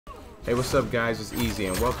Hey, what's up guys, it's Easy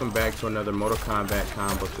and welcome back to another Mortal Kombat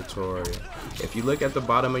combo tutorial. If you look at the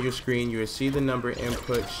bottom of your screen, you will see the number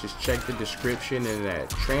inputs. Just check the description and that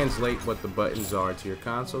translate what the buttons are to your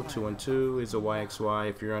console. 2 and 2 is a YXY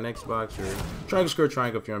if you're on Xbox, or triangle square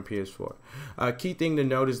triangle if you're on PS4. Key thing to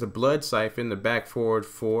note is the blood siphon, the back forward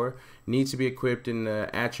 4, needs to be equipped in the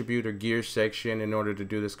attribute or gear section in order to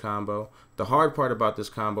do this combo. The hard part about this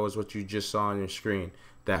combo is what you just saw on your screen.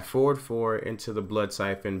 That forward 4 into the blood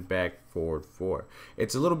siphon, back forward 4.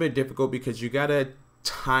 It's a little bit difficult because you gotta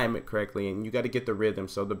time it correctly and you gotta get the rhythm.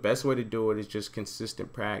 So the best way to do it is just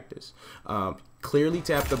consistent practice. Clearly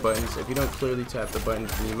tap the buttons. If you don't clearly tap the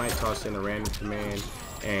buttons, then you might toss in a random command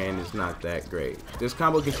and it's not that great. This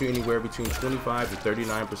combo gets you anywhere between 25 to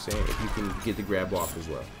 39% if you can get the grab off as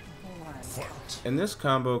well. And this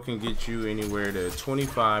combo can get you anywhere to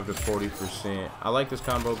 25 to 40%. I like this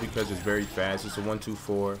combo because it's very fast. It's a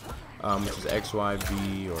 1-2-4, which is X, Y,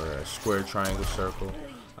 V, or a square, triangle, circle.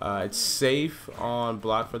 It's safe on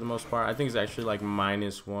block for the most part. I think it's actually like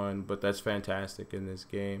 -1, but that's fantastic in this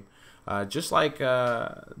game. Just like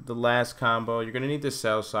the last combo, you're going to need the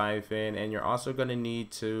cell siphon, and you're also going to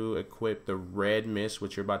need to equip the red mist,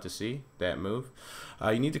 which you're about to see, that move.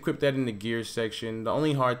 You need to equip that in the gear section. The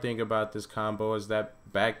only hard thing about this combo is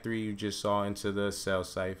that back 3 you just saw into the cell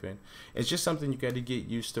siphon. It's just something you got to get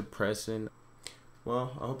used to pressing.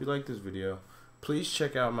 Well, I hope you liked this video. Please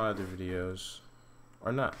check out my other videos,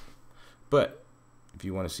 or not. But if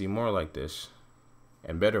you want to see more like this,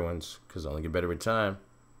 and better ones, because they only get better with time,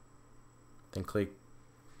 then click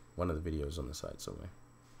one of the videos on the side somewhere.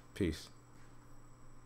 Peace.